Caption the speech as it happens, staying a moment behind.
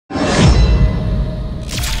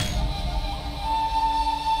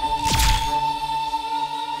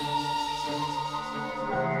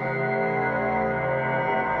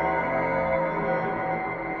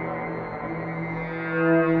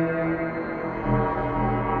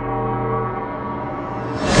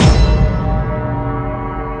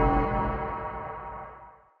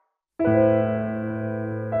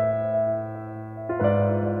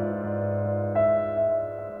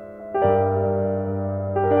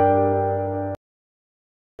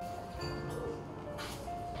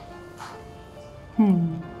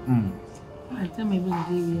maybe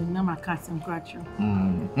na my cat and crash.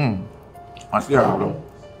 I see how.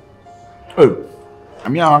 Oh, I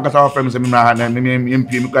mean, I got our friends and me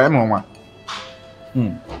MP. Mama.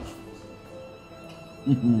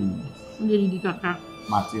 Lady Kaka.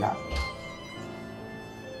 Matia.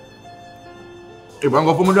 If I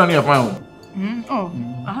go for money, I found. Oh,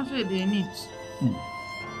 I have said they need.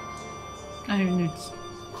 I need.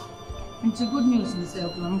 It's a good news in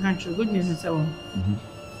itself. I'm country. Good news in itself.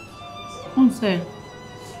 Say,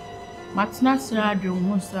 Matina said,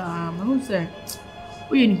 who said,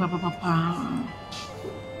 we any papa.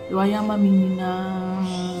 You are Yama Minina.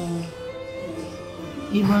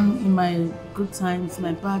 Even in my good times,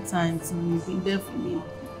 my bad times, you've been there for me.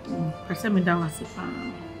 Press me down as a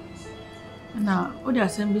fan. And now, all the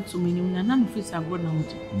assembly to me, none of it are good now.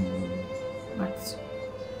 But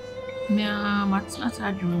me, Matina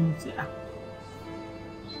said, you say,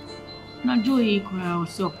 now Joey crowd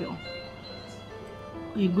so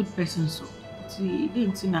a good person, so she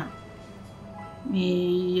didn't know.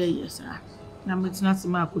 Me, yes, sir. Now it's not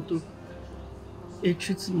my kuto. It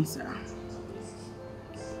treats me, sir.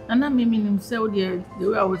 And I mean himself the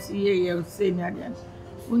way I was here saying that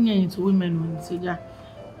when you're into women when say that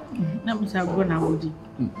now me say go na wodi.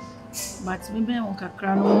 But maybe I want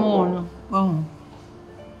kakra no more no. Oh.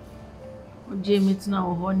 O je meet na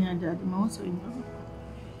o ho ni ada de ma so yin.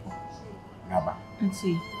 Yaba.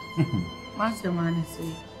 Nti. Man say man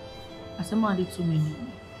say asema ade too many.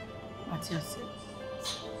 What you say?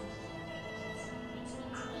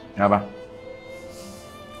 Yaba.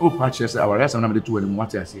 Oh, patches our rest and I'm the two and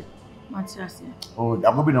what I say. What you say? Oh,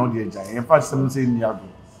 that will be no danger. In fact, someone saying you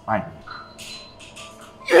fine.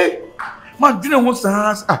 Yeah, man, dinner wants to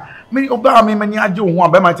ask. Me Obaa me many ajo one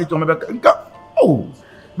by my take to me back. Oh,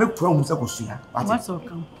 make promise I will see her. What's all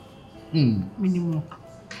come? Minimum.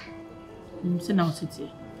 Say now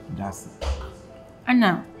city. That's it. And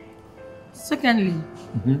now, secondly,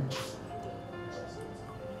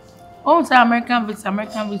 oh, say American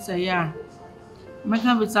visa, yeah.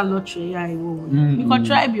 American visa lottery, yeah, I will. Me can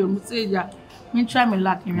try you, me say that. Me try me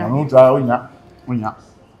luck in no try, onya.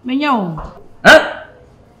 Me know.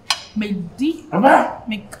 Me di.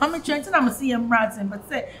 Me come try to na see him writing, but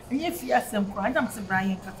say, me if you ask him, I don't see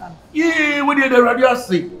Brian Katan. Yeah, what did the radio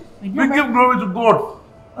say? We give glory to God.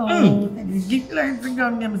 Oh, give glory to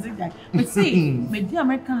God, me say that. But see, me di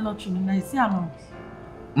American lottery, na see am.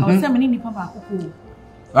 I was say me need papa akoko.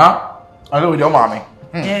 Huh? I know with your mommy.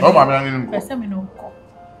 Oh, mommy, I didn't go. I say me no go.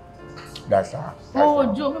 That's her.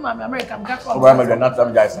 Oh, Joe, me mommy American got come. Obaa me not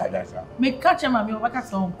some that's her. Me catch him mommy over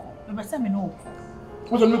catch uncle. Me say me no go.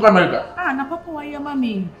 What's the new America? Na papa why your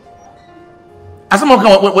mommy? Asamo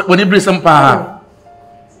kan when you bring some pa.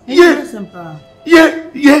 Yeah, simple.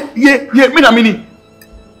 Yeah. Me na mini.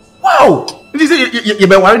 Wow. You say you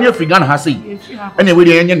be worry near Ghana ha say. Anyway,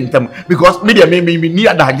 dey enya ntem because me dey me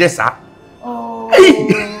near that Ngissah. Oh,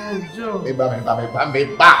 Joe. Me ba.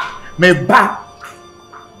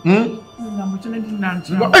 Na mo chene di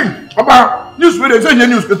nanchi. Hey, Obaa, news we dey say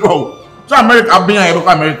news ke so. So America been here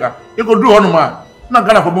because America. You go do one man. Na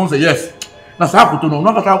Ghana for bon say yes. Na sa akoto no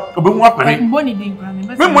na kata ko be mu apere. Mboni din kwa me.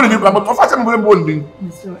 Me mboni din kwa but fa say me mboni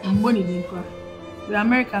din. So mboni din kwa. The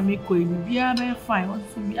America me ko ni bia be fine. Want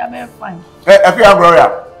to bia be fine. E fi Gloria.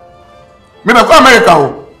 Me be ko America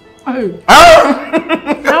o.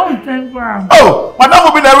 Now thank God. Oh, but that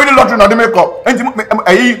will be the winning lottery na dey make up. Enti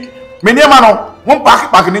me niam no, won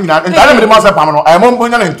pack ni nyina. Ntale me dey ma say pam no. Mo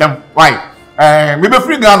mbonya na ntem. Why? Me be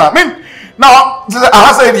free Ghana. Me now,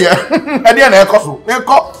 I say there. E dey na e koso. E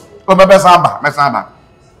ko o be samba, me samba.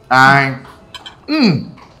 Ai.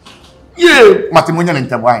 Yeah, matimonya na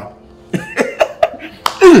ntem why?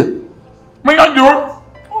 Me ya jo.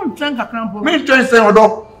 Oh, thank God. Me try say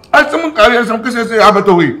odo. I some carry some kese say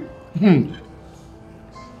abeto we.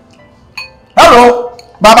 Hello,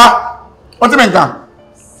 Baba. What's the matter?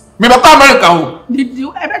 Me ba America o. Did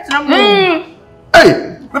you ever tell me?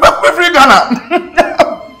 Hey, me ba free Ghana.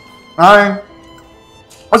 Ai.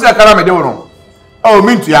 What's your cara me dey no? Oh,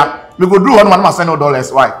 me ntia. Me go do one man send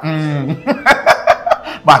 $1 why?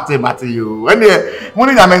 Bate you. When the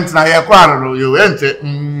money na ment na ye kwa no you ente.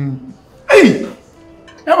 Hey.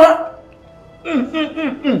 Yaba.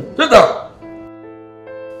 Sit down.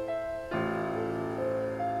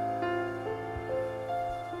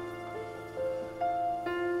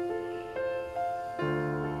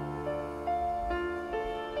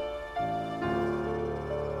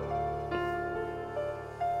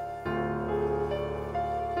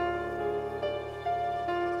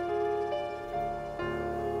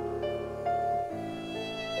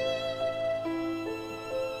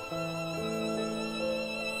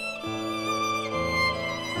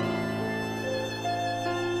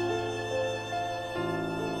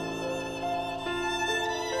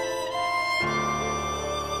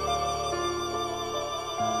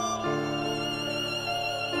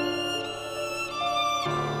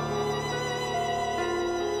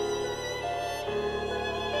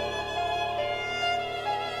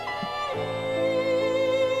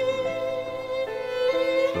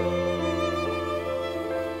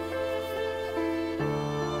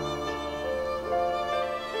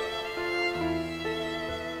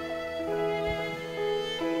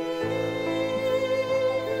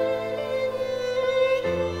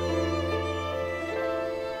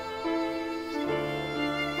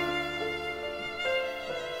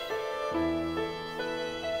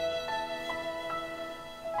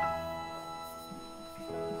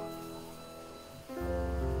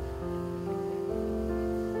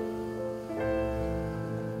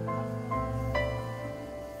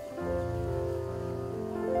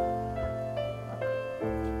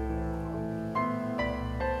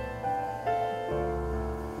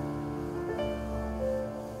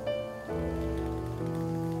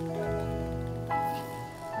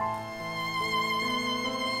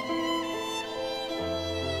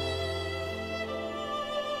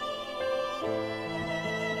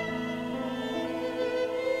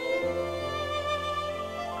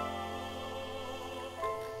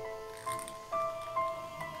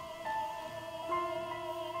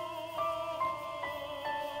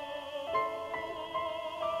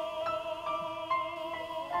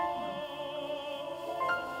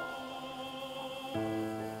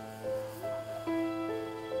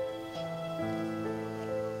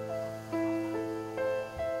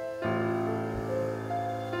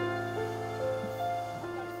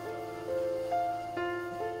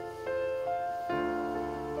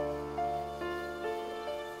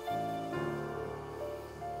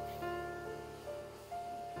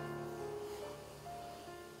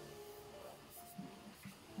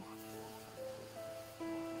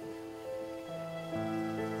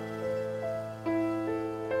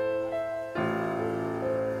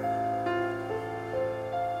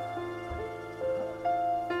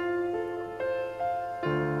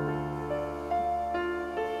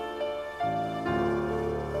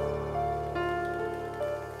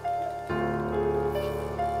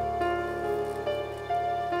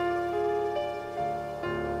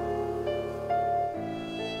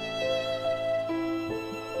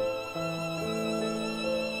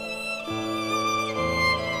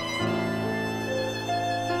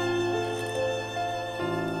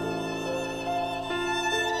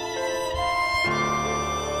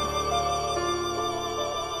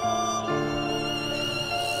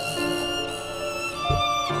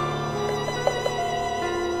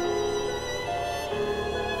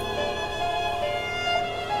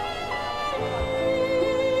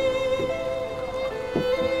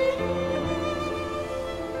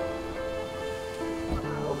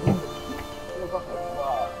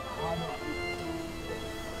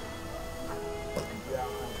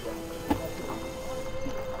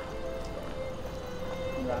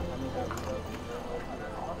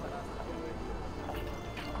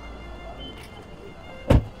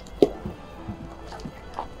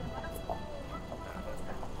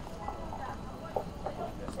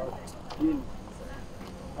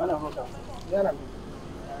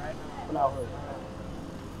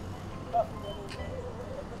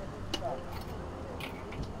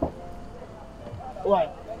 Why?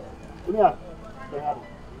 Yeah.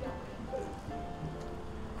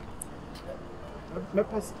 Me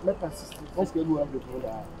pass. Let's go have the phone.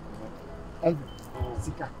 And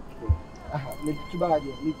Zika. Me tuba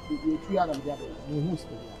je. Me tuya na me dia. Me hu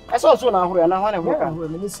speak. Asa so na hore na hwane ho ka.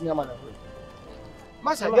 Me ni sinya ma na hore.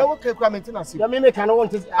 Masa ya wo ka maintenance. Ya me ka no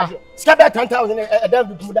want to. Ska be 10,000 e da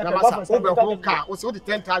bi mu da ka. Masa wo be ho ka. Wo se wo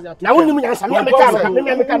 10,000. Na wonni mu nyansa me ka.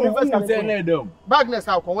 Me ka invest say na edom. Bagness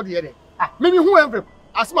how ko wo de ye. Me hu envelope.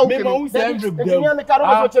 Asma okay. Me say envelope dem.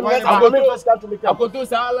 Akoto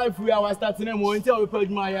say life we are starting na mo until we pay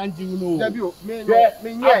my anji no. Me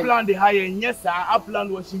plan the high yes sir. I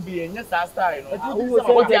plan washing be yes sir style no.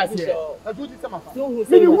 What you say?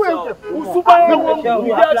 Me hu envelope. Super no. We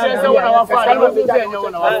dey say one our father. No say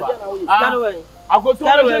one our father. Akoto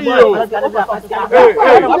yo.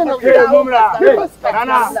 Hey, Mumra.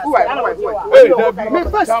 Nana. Hey, me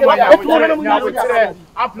first I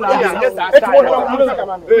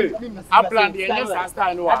plan the yes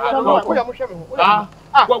style no.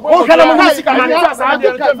 Oh, can I music and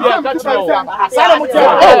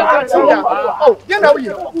oh, you know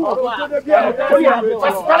you.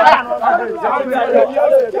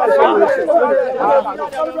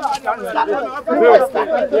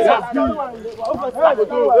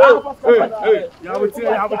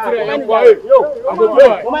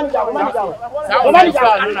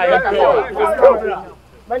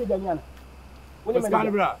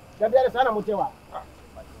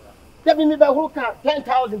 Let me be who can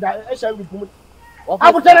 10,000 that I shall be put.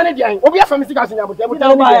 I will tell any day. Obi afa me sika sinya bote. Obi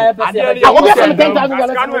afa me 10,000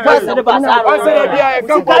 dollars.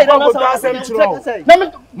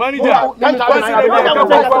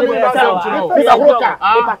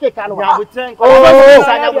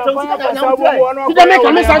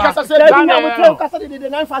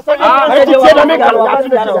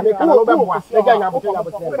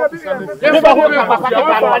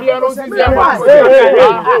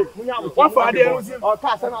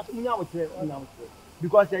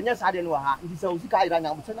 Because the yes I didn't know her. It is a Uzika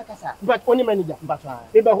Irana Kasa. But only manager. But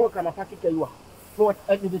Eba who can pack you for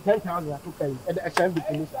at the 10,000 I took at the assembly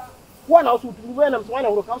commission. One also to when I'm one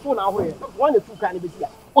of council now, one or two can be here.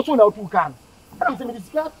 Also now two can. I'm saying this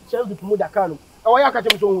guy shall be promoted. Oh, I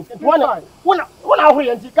catch him so one hour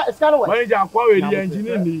and it's kind of way. The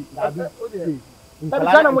engineer.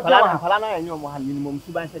 Palana and your minimum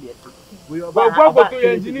Suban said yes. We are about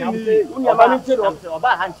to engineer.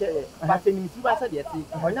 Obaa Hanche, but in Suban said yes.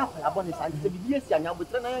 Or now, upon his hand, the yes, and now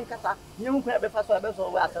with Rana and Kata, you won't have a fast or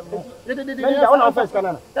some. One of us can.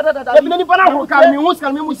 Who can you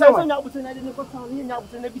can you say now with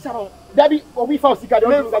an episode? Daddy, or we found Sika,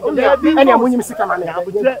 and I'm winning Sika.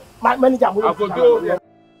 My manager will go.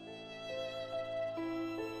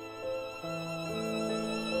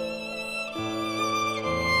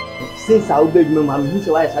 Since I obeyed my mom, who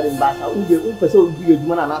so I had in Bass, I would be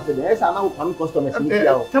one and after the S. I now come customers.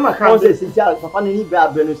 Come on, since I was upon any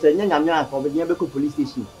bad Benus and Yam for the Yabeko police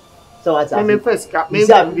station. So I said, first cap,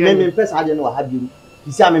 maybe first I don't know have you.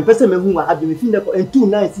 You see, I'm in person whom I have been in 2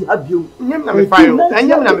 nights. Have you? There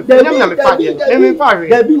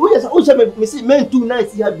be also men 2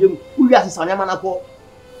 nights. Have you? Who has a Yamanapo?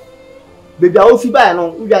 Baby, I will see by no,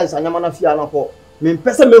 who has a Yamanafiano. Men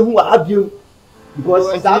person whom I have you.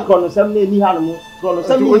 Because I chronosome ni hanu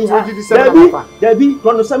chronosome there be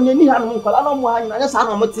chronosome ni hanu kwala no mo ha nya sa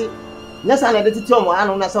na moti nya sa na de titi omo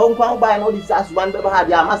hanu na sa won ba na odi sa suban be ba ha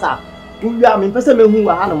dia masa uwia me pese mehu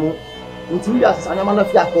wa hanu mo nti uwia sa nya ma na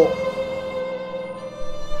fi akọ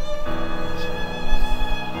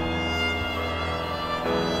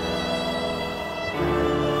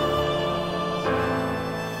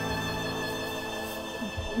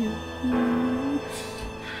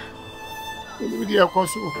Media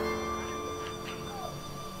course.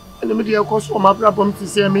 And the media course for my problem to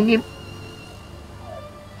say, I mean,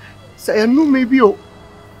 say, I know maybe you.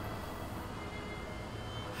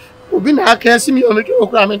 Obina can't see me on the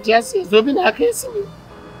program and just says, Obina can't see me.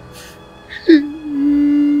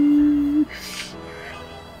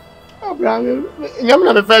 Oh, Brown, you're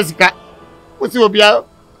not the first guy. What's your beer?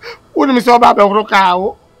 Wouldn't be so bad about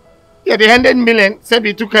cow. Yeah, the 100 million said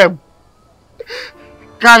he took a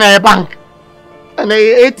can a bank. And the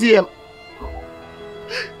ATM.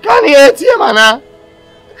 Can the ATM, Anna?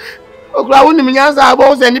 Oh, Ground Minyanza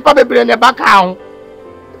was any paper in the back house.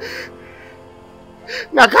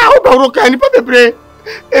 Now, how about any paper?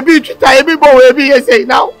 A beach, a big boy, a big say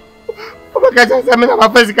now. Oh, because I'm a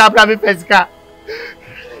physical, I'm a physical.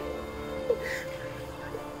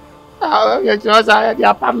 Oh, yes, I had the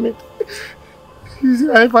apartment.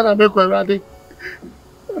 I found a big ready.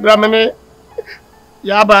 Ramene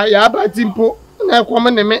Yaba Timpo, na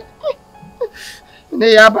common name.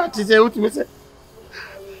 Ne Yaba to say what me say.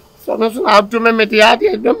 So no soon have to me the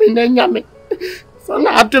idea, no me nyame. So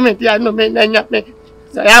na have to me the no me nyame.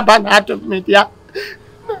 So Yaba na have to me the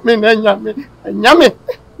me nyame. Nyame.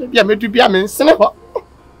 Bia me to bia me nsene ho.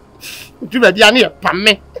 Tu be dia ne pam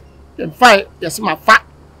me. Dem fine, yes my fat.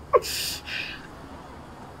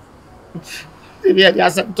 Dia dia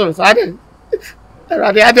se to so ade.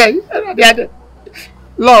 Ade.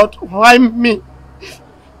 Lord, why me?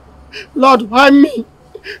 Lord, why me?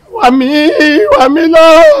 Why me,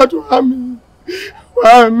 Lord, why me?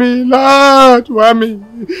 Why me, Lord, why me?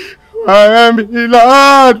 Why me,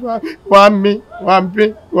 Lord, why me? Why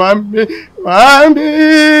me? Why me? Why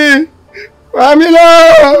me? Why me,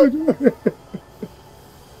 Lord?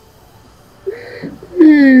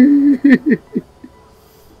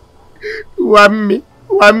 Why me?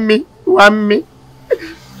 Why me? Why me?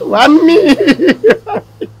 Why me?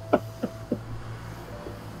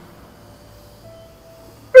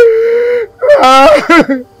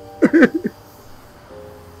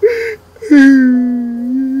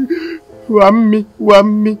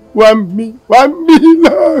 Whammy,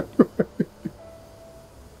 Lord.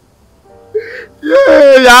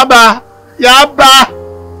 Yeah, Yaba.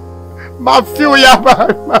 My few Yaba.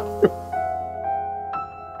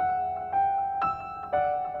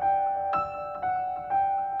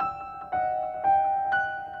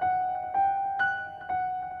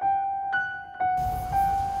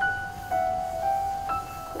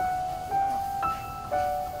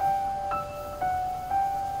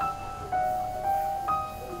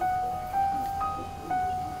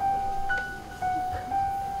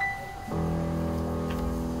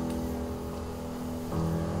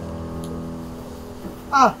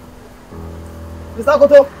 Mr.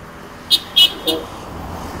 Koto.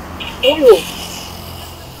 Oh,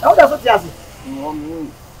 now that's what you ask.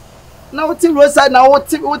 Now what team Roselyn? Now what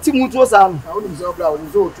team Mutu Sam? I want to say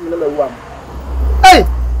about to number 1. Hey!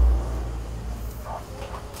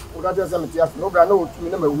 What does that mean? No, I know to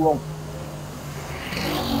number 1.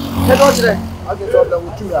 Hello, today. I can talk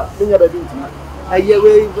about you. Me never do tonight. I hear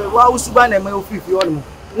we Suban and my office you all.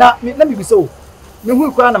 Now, let me be so. Me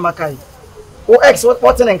who cry na makai. O ex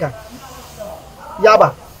what nenka?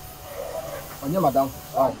 Yaba. Onye madam.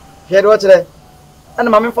 Here what today? And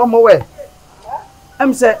mama from where?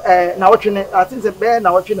 I'm say na what I think say be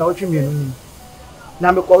na what mienu.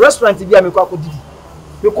 Na me ko restaurant bi a me ko akodi.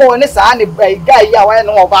 Me ko ne sa ne guy ya wa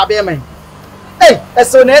na oba be man. Hey,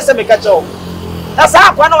 eso na ese me ka cho. Na sa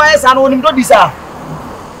akwa na wa esa na onim do di sa.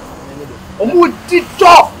 Omu di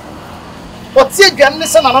to. But see dwan ne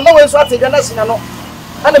se na no we so atedwa na sina no.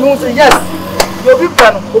 And me say yes. You be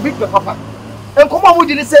plan, obi pe papa. En komo mu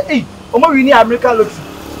di ni say eh, omo wini American lottery.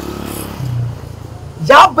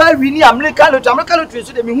 Ya ba wini American lottery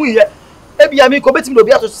so de me hu ye. E bia me ko betimi do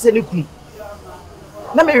bia to se ne kunu.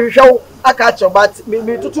 Na me hwehwe aka cho but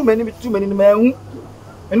me tutu mani me hu.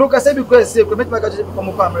 Eno ka se bi ko se ko betimi ka to se ko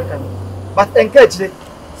mo ko American. But encourage de.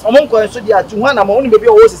 Omo nko so dia tu hu na mo hu ni be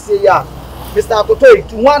o sese ya. Mr. Akotoi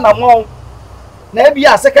tu hu na mo. Na e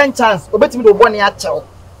bia second chance obetimi do boni a chew.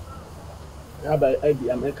 Yeah, but the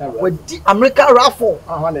American raffle. With the American raffle.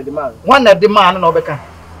 One of the man no beka.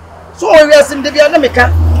 So we are seeing the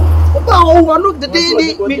American. Oh, look the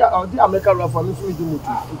day the American raffle. Me do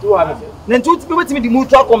mutu. Then two people with me the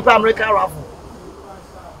mutu compare American raffle.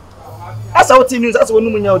 That's how it news. That's what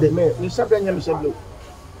we know. The me shop them me shop.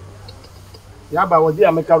 Yeah, but what the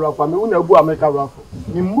American raffle? Me who go American raffle.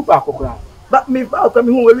 Me move back okra. But me back me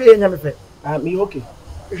who we nyame fe. Me okay.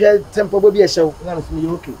 We tempo be a show. Na me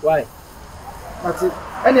okay. Why? But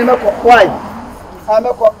any make why I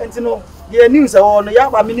make entino ye news e won ya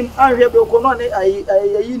ba minim anhwe be ko no ne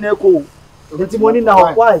ayi na ko enti money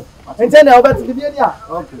na why enti na obet bi ni a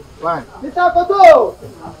okay why Mr. Koto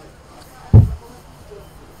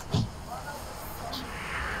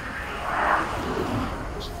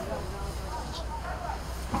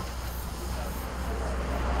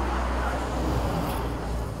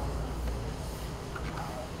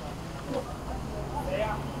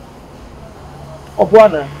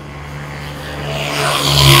Obwana.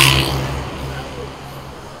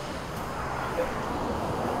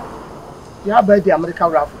 You have the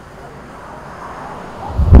American raffle.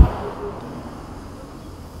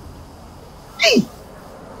 Hey!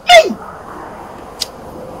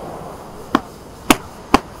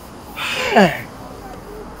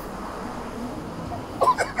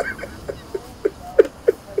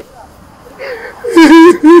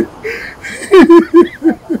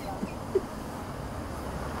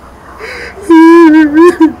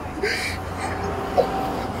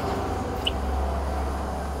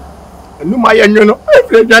 why you know.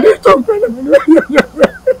 I Janet talk.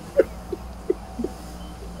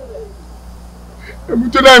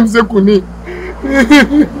 I'm Sekuni.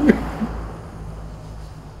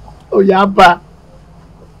 Oh, Yaba.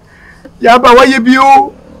 Yaba, why you be?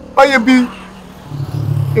 Why you be?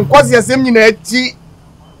 In quasi the same in tea.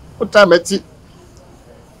 What time at tea?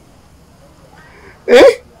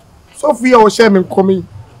 Eh? Sophia was shaming coming.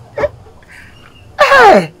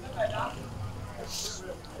 Eh?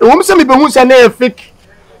 The woman said me be who's a fake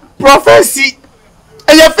prophecy.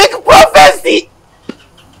 And a fake prophecy.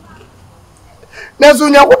 Now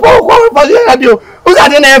soon you go radio. Who's at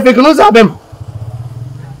the fake news of them?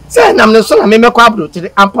 Say, I'm not so I make a to the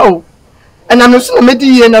ampo. And I'm not so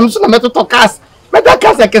many and I'm so metal to cast. Metal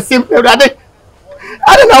cast like a simple rabbit.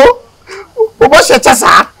 I don't know. What's your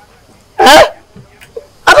chassa? Eh?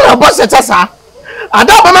 I don't know what's your chassa. I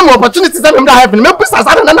don't remember opportunities that I'm not having. Maybe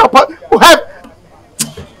I don't know who have.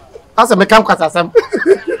 That's a mechanical assassin.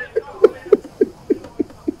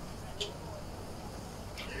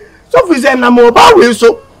 So, we say, I'm about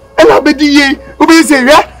so, and I'll be the year. We say,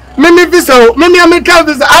 yeah. Mimi visa, mimi American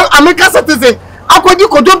visa, American citizen. I could do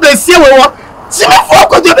bless you. See me for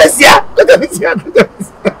could do bless you.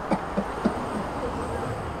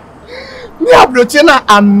 Me abrochena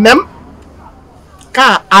amem.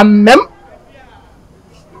 Ka amem.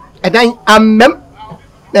 And then amem.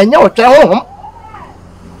 Then you tell home.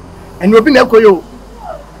 And you'll be never you.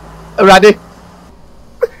 Ready?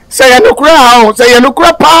 Say no crown, say no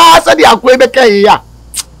crap pass at the Aquebec here.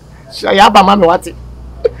 Shayaba mamma what it.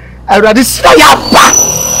 I ready Shayapa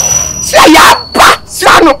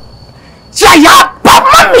Shano Shayapa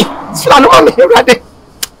mommy Shano mommy ready.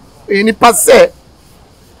 Any passe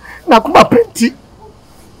Nakuma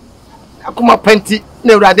penti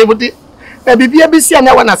ne ready with it. Maybe be a busy and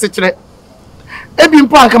I want to sit there. Ebi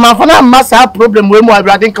mpo anka mafana massa problem we mu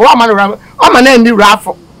abrade nka wa man na ni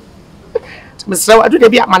raffle. Mr. Adu de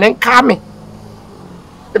bia man nka me.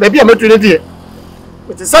 E ba bia metu ne die.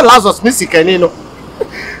 It is Lazarus music ni no.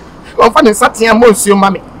 One fan satin monsuo ma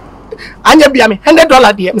me. Anya bia me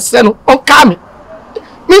 $100 de Mr. no on ka me.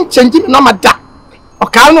 Min change me no mada. O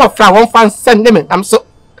ka no fra one fan send me am so.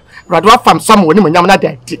 Radwa fam somewhere ni mo nyam na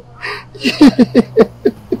da di.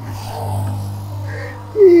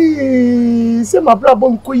 Say my brother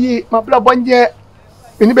Nkoye, my brother Nye,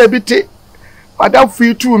 many baby tea. Madam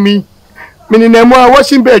free to me. Many name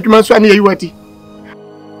washing bed, you must run here.